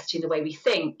the way we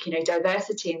think,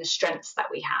 diversity in the strengths that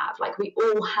we have. Like, we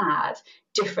all have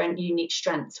different unique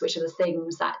strengths, which are the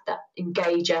things that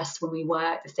engage us when we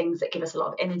work, the things that give us a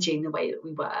lot of energy in the way that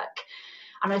we work.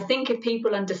 And I think if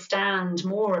people understand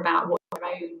more about what their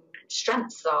own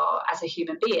strengths are as a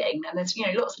human being, and there's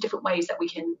lots of different ways that we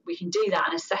can do that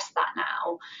and assess that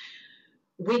now,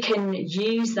 we can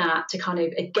use that to kind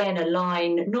of, again,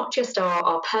 align not just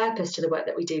our purpose to the work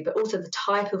that we do, but also the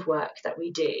type of work that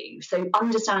we do. So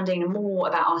understanding more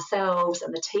about ourselves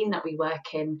and the team that we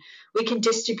work in, we can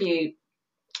distribute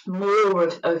more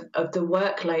of the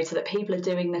workload so that people are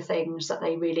doing the things that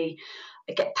they really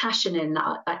get passion in,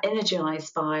 that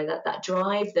energized by, that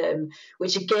drive them,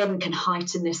 which again can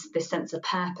heighten this sense of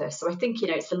purpose. So I think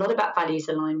it's a lot about values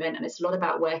alignment, and it's a lot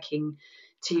about working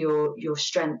to your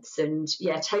strengths. And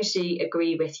totally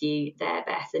agree with you there,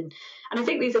 Beth. And I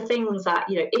think these are things that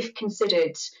if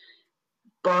considered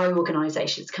by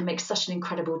organisations, can make such an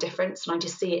incredible difference. And I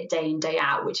just see it day in, day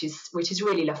out, which is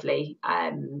really lovely.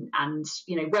 And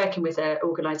working with an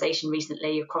organisation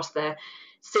recently across the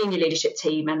senior leadership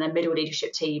team and the middle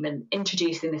leadership team, and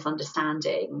introducing this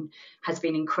understanding has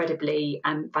been incredibly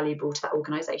valuable to that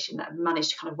organisation, that have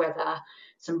managed to kind of weather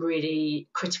some really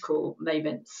critical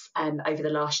moments over the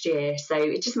last year. So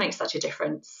it just makes such a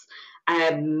difference.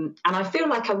 And I feel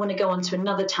like I want to go on to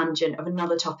another tangent of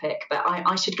another topic, but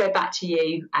I should go back to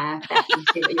you, Beth, and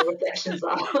see what your reflections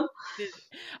are.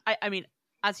 I mean,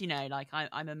 as you know, like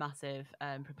I'm a massive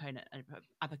proponent and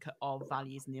advocate of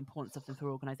values and the importance of them for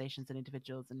organisations and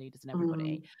individuals and leaders and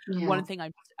everybody. One thing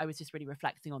I was just really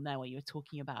reflecting on there while you were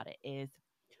talking about it is,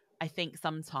 I think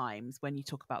sometimes when you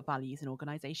talk about values in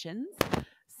organisations,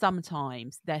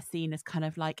 sometimes they're seen as kind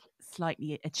of like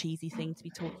slightly a cheesy thing to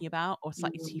be talking about, or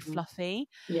slightly too fluffy.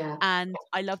 Yeah. And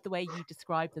I love the way you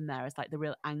describe them there as like the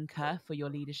real anchor for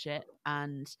your leadership,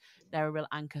 and they're a real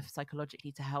anchor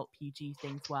psychologically to help you do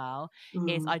things well.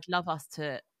 Is I'd love us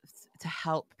to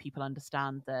help people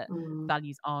understand that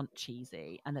values aren't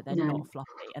cheesy, and that they're not fluffy,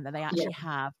 and that they actually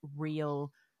have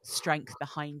real strength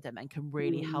behind them and can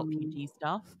really help you do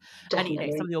stuff. Definitely.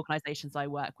 And some of the organizations I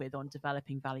work with on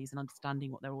developing values and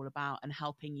understanding what they're all about and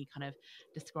helping you kind of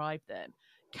describe them,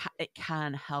 it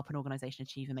can help an organization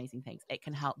achieve amazing things. It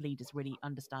can help leaders really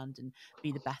understand and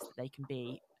be the best that they can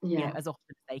be, as often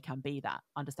as they can be, that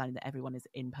understanding that everyone is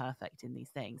imperfect in these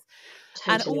things.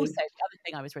 Totally. And also the other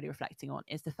thing I was really reflecting on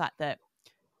is the fact that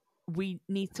we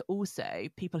need to also,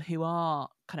 people who are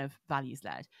kind of values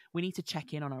led, we need to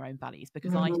check in on our own values,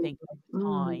 because I think over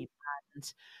time,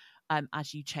 and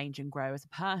as you change and grow as a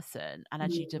person, and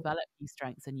as you develop new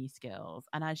strengths and new skills,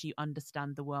 and as you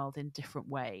understand the world in different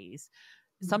ways,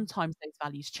 sometimes those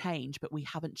values change, but we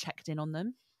haven't checked in on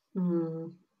them.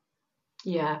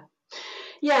 Yeah.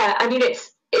 I mean,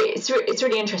 it's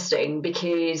really interesting,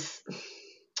 because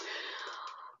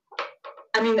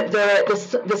I mean,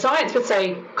 the science would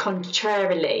say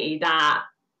contrarily that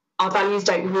our values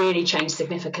don't really change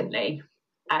significantly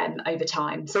over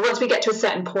time. So once we get to a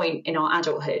certain point in our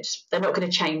adulthood, they're not going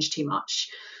to change too much.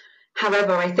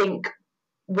 However, I think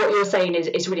what you're saying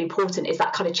is really important, is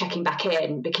that kind of checking back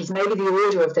in, because maybe the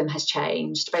order of them has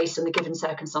changed based on the given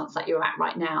circumstance that you're at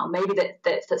right now. Maybe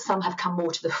that some have come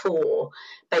more to the fore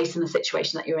based on the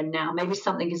situation that you're in now. Maybe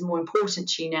something is more important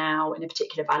to you now in a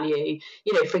particular value.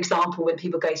 For example, when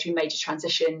people go through major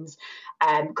transitions,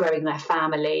 growing their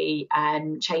family,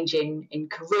 changing in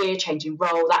career, changing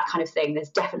role, that kind of thing, there's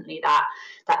definitely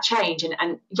that change.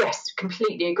 And yes,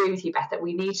 completely agree with you, Beth, that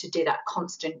we need to do that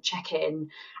constant check-in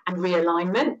and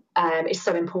realignment is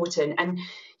so important. And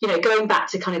going back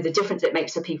to kind of the difference it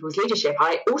makes for people's leadership,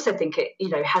 I also think it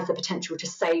has the potential to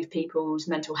save people's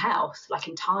mental health, like,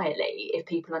 entirely. If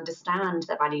people understand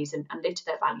their values and live to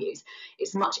their values,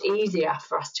 it's much easier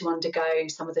for us to undergo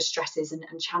some of the stresses and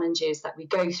challenges that we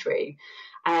go through.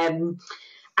 And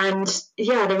And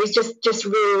yeah, there is just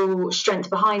real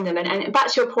strength behind them. And back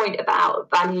to your point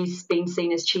about values being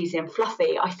seen as cheesy and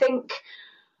fluffy, I think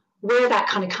where that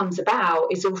kind of comes about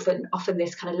is often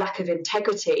this kind of lack of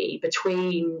integrity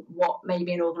between what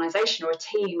maybe an organisation or a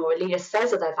team or a leader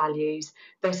says are their values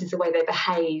versus the way they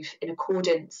behave in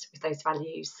accordance with those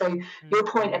values. So your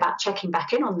point about checking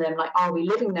back in on them, like, are we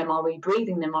living them? Are we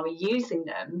breathing them? Are we using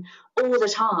them all the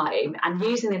time and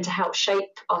using them to help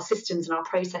shape our systems and our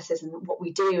processes and what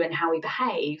we do and how we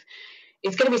behave?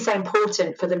 It's going to be so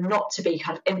important for them not to be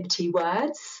kind of empty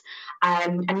words.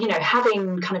 And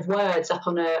having kind of words up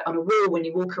on a wall when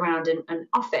you walk around an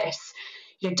office,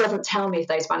 doesn't tell me if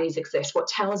those values exist. What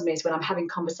tells me is when I'm having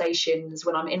conversations,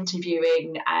 when I'm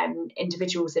interviewing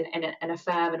individuals in a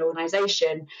firm, an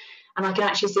organisation, and I can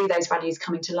actually see those values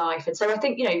coming to life. And so I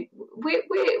think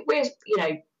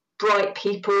we're bright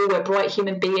people, we're bright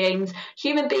human beings.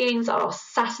 Human beings are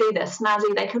sassy, they're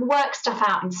snazzy, they can work stuff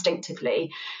out instinctively.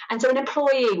 And so an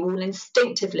employee will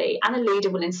instinctively, and a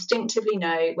leader will instinctively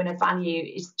know when a value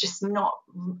is just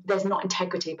there's not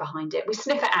integrity behind it. We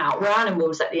sniff it out. We're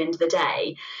animals at the end of the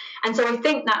day. And so I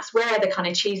think that's where the kind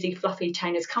of cheesy, fluffy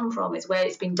tone has come from, is where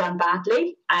it's been done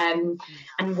badly, and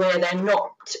where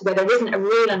there isn't a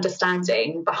real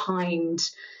understanding behind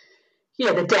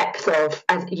the depth of,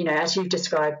 as you've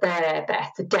described there,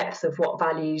 Beth, the depth of what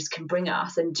values can bring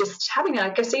us, and just having, I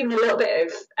guess, even a little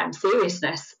bit of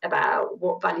seriousness about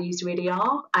what values really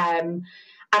are. And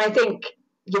I think,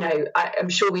 I'm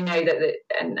sure we know that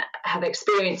and have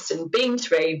experienced and been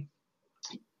through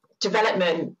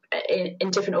development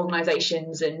in different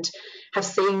organisations, and have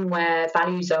seen where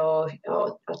values are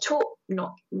taught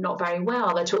not very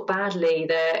well. They're taught badly.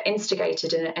 They're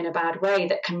instigated in a bad way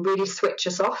that can really switch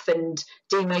us off and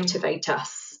demotivate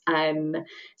us.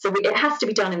 So it has to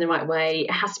be done in the right way.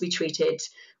 It has to be treated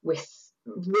with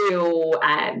real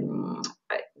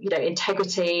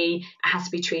integrity. It has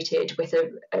to be treated with a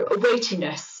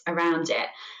weightiness around it.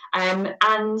 And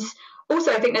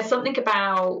also, I think there's something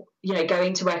about,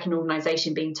 going to work in an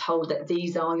organisation being told that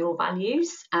these are your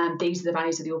values, and these are the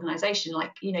values of the organisation.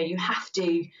 Like, you have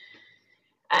to,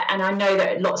 and I know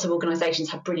that lots of organisations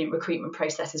have brilliant recruitment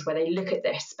processes where they look at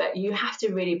this, but you have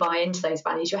to really buy into those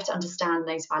values. You have to understand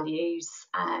those values,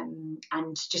 and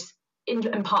just in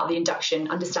part of the induction,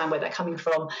 understand where they're coming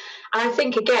from. And I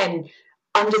think, again,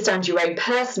 understand your own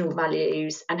personal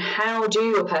values, and how do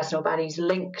your personal values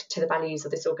link to the values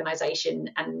of this organisation,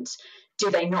 and do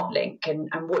they not link, and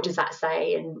what does that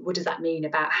say, and what does that mean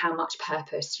about how much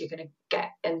purpose you're going to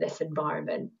get in this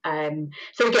environment?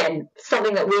 So again,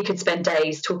 something that we could spend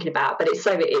days talking about, but it's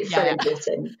so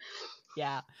important.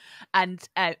 Yeah. And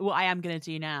what I am going to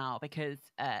do now, because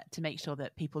to make sure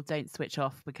that people don't switch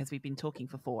off because we've been talking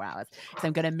for 4 hours, so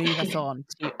I'm going to move us on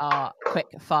to our quick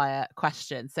fire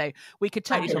questions. So we could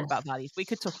totally talk about values. We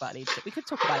could talk about leadership. We could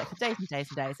talk about it for days and days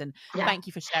and days. And thank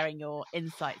you for sharing your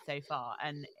insight so far.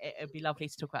 And it would be lovely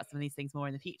to talk about some of these things more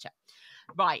in the future.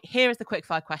 Right. Here is the quick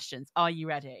fire questions. Are you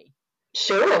ready?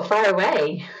 Sure. Fire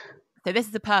away. So this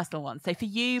is a personal one. So for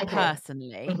you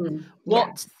personally,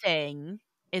 what thing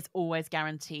is always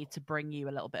guaranteed to bring you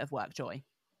a little bit of work joy?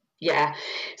 Yeah.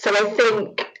 So I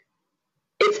think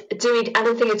it's doing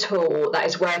anything at all that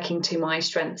is working to my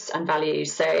strengths and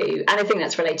values. So anything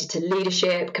that's related to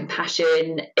leadership,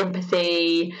 compassion,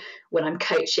 empathy, when I'm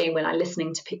coaching, when I'm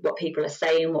listening to what people are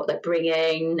saying, what they're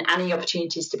bringing, any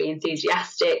opportunities to be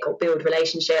enthusiastic or build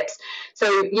relationships. So,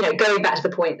 going back to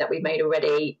the point that we've made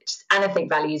already, just anything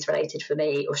values related for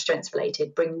me or strengths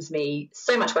related brings me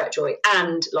so much work joy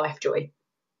and life joy.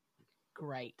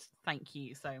 Great. Thank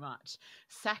you so much.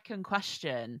 Second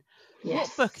question.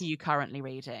 Yes. What book are you currently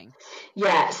reading?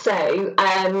 Yeah, so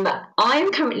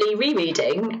I'm currently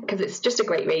rereading, because it's just a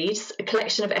great read, a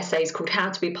collection of essays called How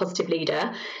to Be a Positive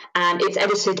Leader. And it's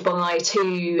edited by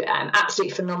two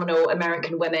absolutely phenomenal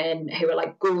American women who are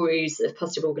like gurus of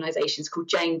positive organisations, called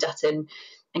Jane Dutton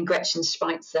and Gretchen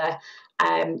Schweitzer.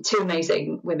 Two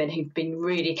amazing women who've been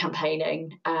really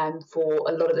campaigning for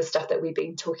a lot of the stuff that we've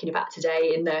been talking about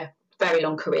today in their very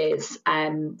long careers.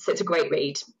 So it's a great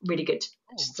read, really good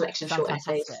selection of short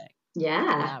essays.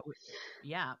 Yeah,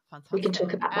 fantastic. We can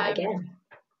talk about that again.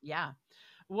 Yeah.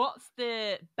 What's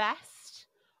the best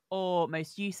or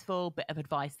most useful bit of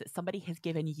advice that somebody has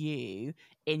given you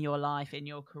in your life, in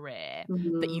your career,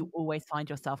 that you always find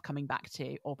yourself coming back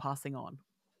to or passing on?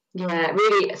 Yeah,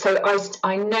 really. So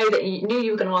I know that you knew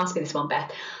you were going to ask me this one,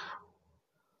 Beth.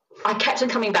 I kept on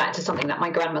coming back to something that my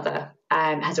grandmother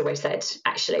has always said,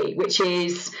 actually, which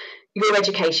is your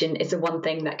education is the one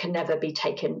thing that can never be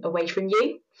taken away from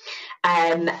you.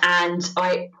 And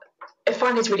I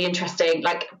find this really interesting.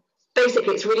 Like,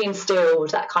 basically it's really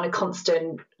instilled that kind of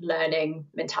constant learning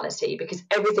mentality, because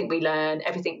everything we learn,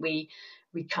 everything we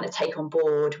kind of take on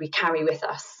board, we carry with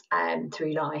us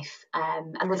through life.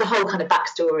 And there's a whole kind of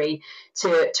backstory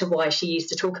to why she used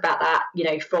to talk about that, you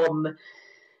know, from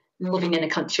living in a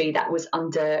country that was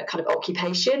under kind of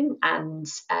occupation, and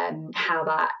how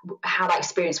that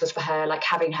experience was for her, like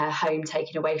having her home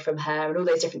taken away from her and all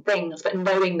those different things, but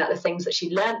knowing that the things that she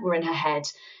learnt were in her head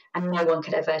and no one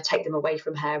could ever take them away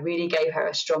from her, really gave her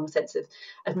a strong sense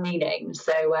of meaning.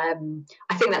 So I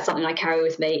think that's something I carry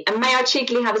with me. And may I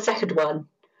cheekily have a second one?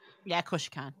 Yeah, of course you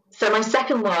can. So my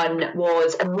second one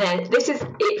was, and then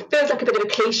it feels like a bit of a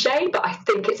cliche, but I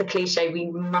think it's a cliche we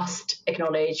must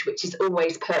acknowledge, which is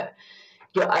always put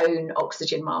your own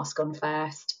oxygen mask on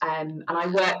first. And I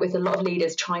work with a lot of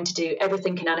leaders trying to do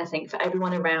everything and anything for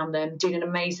everyone around them, doing an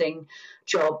amazing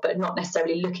job, but not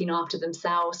necessarily looking after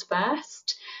themselves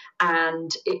first.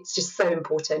 And it's just so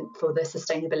important for the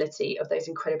sustainability of those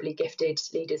incredibly gifted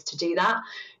leaders to do that.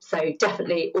 So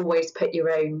definitely always put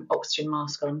your own oxygen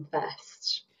mask on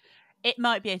first. It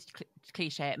might be a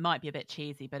cliche, it might be a bit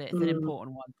cheesy, but it's an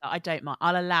important one. I don't mind.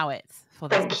 I'll allow it for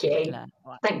this particular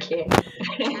one. Thank you.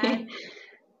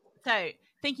 So,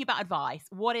 thinking about advice,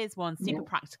 what is one super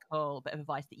practical bit of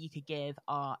advice that you could give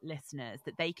our listeners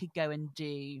that they could go and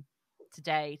do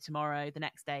today, tomorrow, the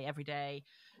next day, every day?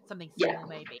 Something small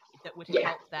maybe that would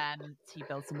help them to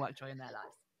build some work joy in their lives?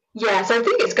 Yeah, so I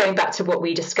think it's going back to what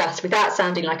we discussed, without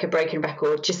sounding like a broken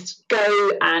record. Just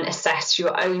go and assess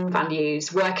your own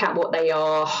values, work out what they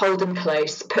are, hold them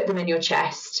close, put them in your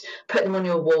chest, put them on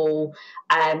your wall,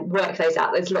 work those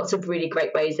out. There's lots of really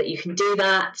great ways that you can do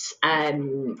that,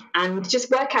 and just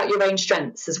work out your own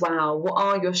strengths as well. What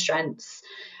are your strengths?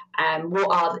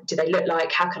 Do they look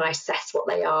like? How can I assess what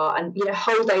they are? And, you know,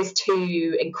 hold those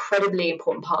two incredibly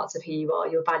important parts of who you are,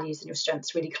 your values and your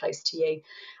strengths, really close to you.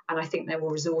 And I think they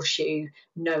will resource you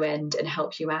no end and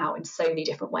help you out in so many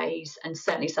different ways. And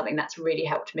certainly something that's really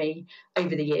helped me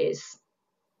over the years.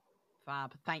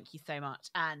 Fab. Thank you so much.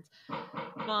 And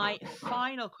my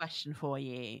final question for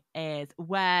you is,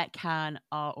 where can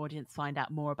our audience find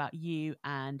out more about you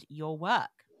and your work?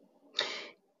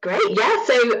 Great, yeah.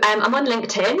 So I'm on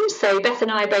LinkedIn. So Beth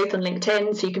and I are both on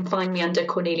LinkedIn. So you can find me under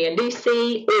Cornelia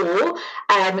Lucey, or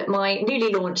my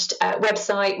newly launched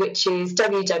website, which is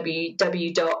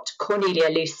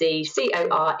www.cornelialucey,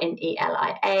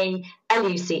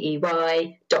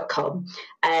 CorneliaLucey.com.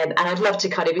 And I'd love to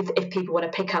kind of, if people want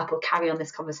to pick up or carry on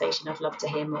this conversation, I'd love to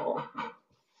hear more.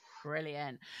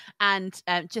 Brilliant. And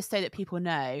just so that people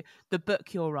know, the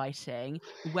book you're writing,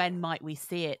 when might we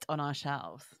see it on our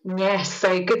shelves? Yes,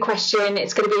 so good question.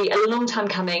 It's going to be a long time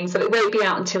coming, so it won't be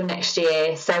out until next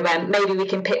year. So maybe we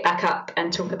can pick back up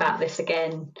and talk about this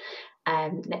again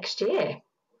next year.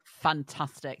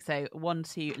 Fantastic. So one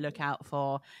to look out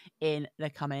for in the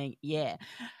coming year.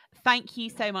 Thank you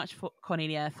so much,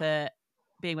 Cornelia, for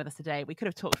being with us today. We could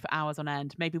have talked for hours on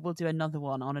end. Maybe we'll do another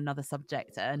one on another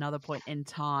subject at another point in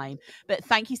time. But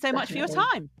thank you so much for your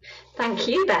time. Thank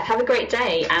you, Beth. Have a great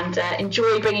day, and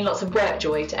enjoy bringing lots of work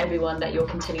joy to everyone that you're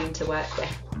continuing to work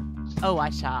with. Oh,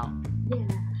 I shall. Yeah.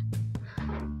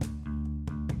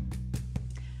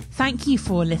 Thank you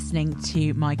for listening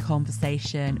to my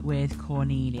conversation with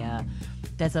Cornelia.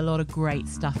 There's a lot of great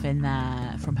stuff in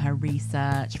there, from her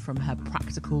research, from her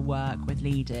practical work with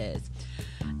leaders.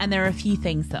 And there are a few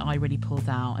things that I really pulled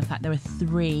out. In fact, there are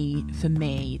 3 for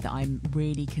me that I'm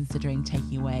really considering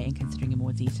taking away and considering in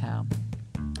more detail.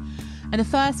 And the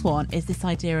first one is this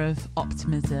idea of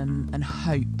optimism and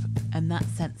hope, and that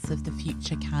sense of the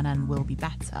future can and will be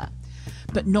better.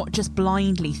 But not just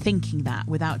blindly thinking that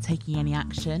without taking any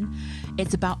action.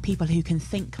 It's about people who can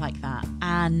think like that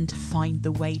and find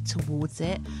the way towards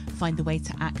it, find the way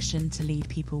to action to lead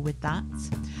people with that.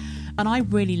 And I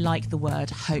really like the word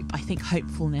hope. I think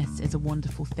hopefulness is a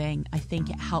wonderful thing. I think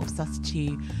it helps us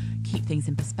to keep things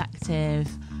in perspective.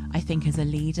 I think as a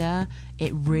leader,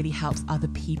 it really helps other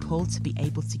people to be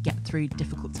able to get through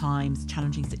difficult times,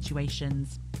 challenging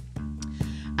situations.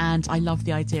 And I love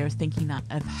the idea of thinking that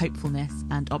of hopefulness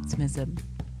and optimism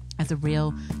as a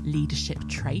real leadership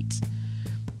trait.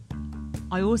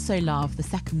 I also love the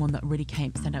second one that really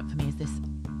stood out for me is this,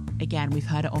 again, we've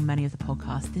heard it on many of the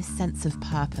podcasts, this sense of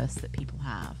purpose that people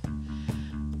have.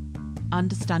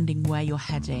 Understanding where you're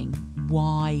heading,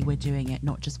 why we're doing it,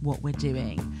 not just what we're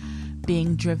doing.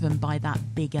 Being driven by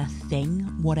that bigger thing,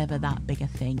 whatever that bigger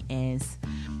thing is.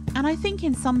 And I think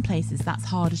in some places that's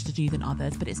harder to do than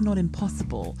others, but it's not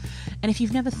impossible. And if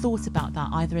you've never thought about that,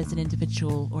 either as an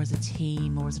individual or as a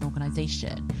team or as an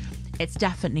organisation, it's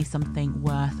definitely something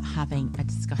worth having a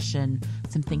discussion,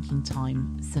 some thinking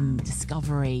time, some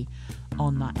discovery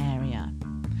on that area.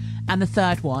 And the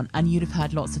third one, and you'd have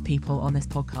heard lots of people on this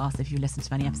podcast, if you listen to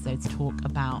many episodes, talk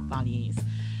about values.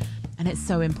 And it's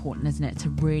so important, isn't it, to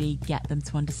really get them,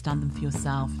 to understand them for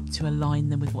yourself, to align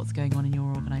them with what's going on in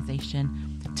your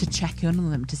organisation, to check in on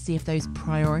them, to see if those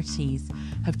priorities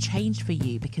have changed for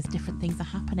you, because different things are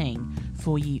happening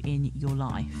for you in your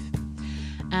life.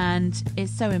 And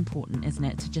it's so important, isn't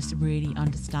it, to just really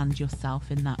understand yourself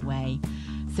in that way.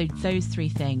 So those three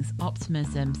things: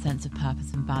 optimism, sense of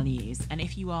purpose and values. And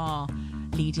if you are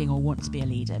leading or want to be a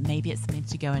leader, maybe it's something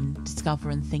to go and discover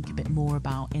and think a bit more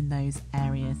about in those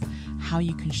areas, how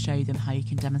you can show them, how you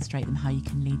can demonstrate them, how you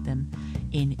can lead them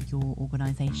in your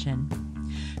organisation.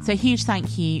 So a huge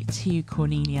thank you to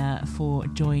Cornelia for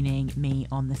joining me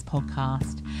on this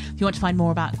podcast. If you want to find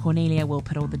more about Cornelia, we'll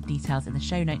put all the details in the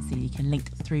show notes so you can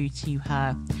link through to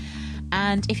her.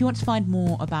 And if you want to find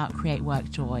more about Create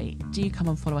WorkJoy, do come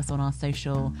and follow us on our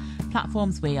social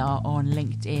platforms. We are on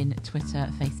LinkedIn, Twitter,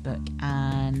 Facebook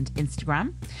and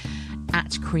Instagram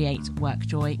at Create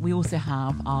WorkJoy. We also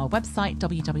have our website,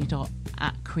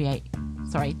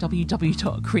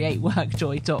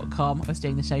 www.createworkjoy.com. I was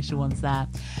doing the social ones there.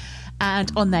 And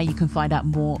on there you can find out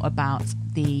more about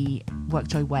the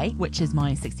WorkJoy Way, which is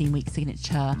my 16-week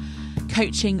signature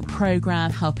coaching program,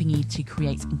 helping you to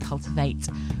create and cultivate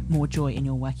more joy in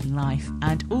your working life,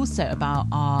 and also about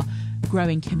our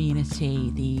growing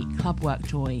community, the Club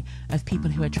WorkJoy, of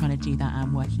people who are trying to do that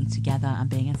and working together and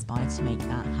being inspired to make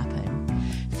that happen.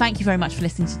 Thank you very much for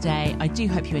listening today. I do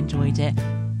hope you enjoyed it.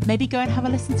 Maybe go and have a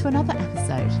listen to another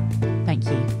episode. Thank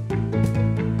you.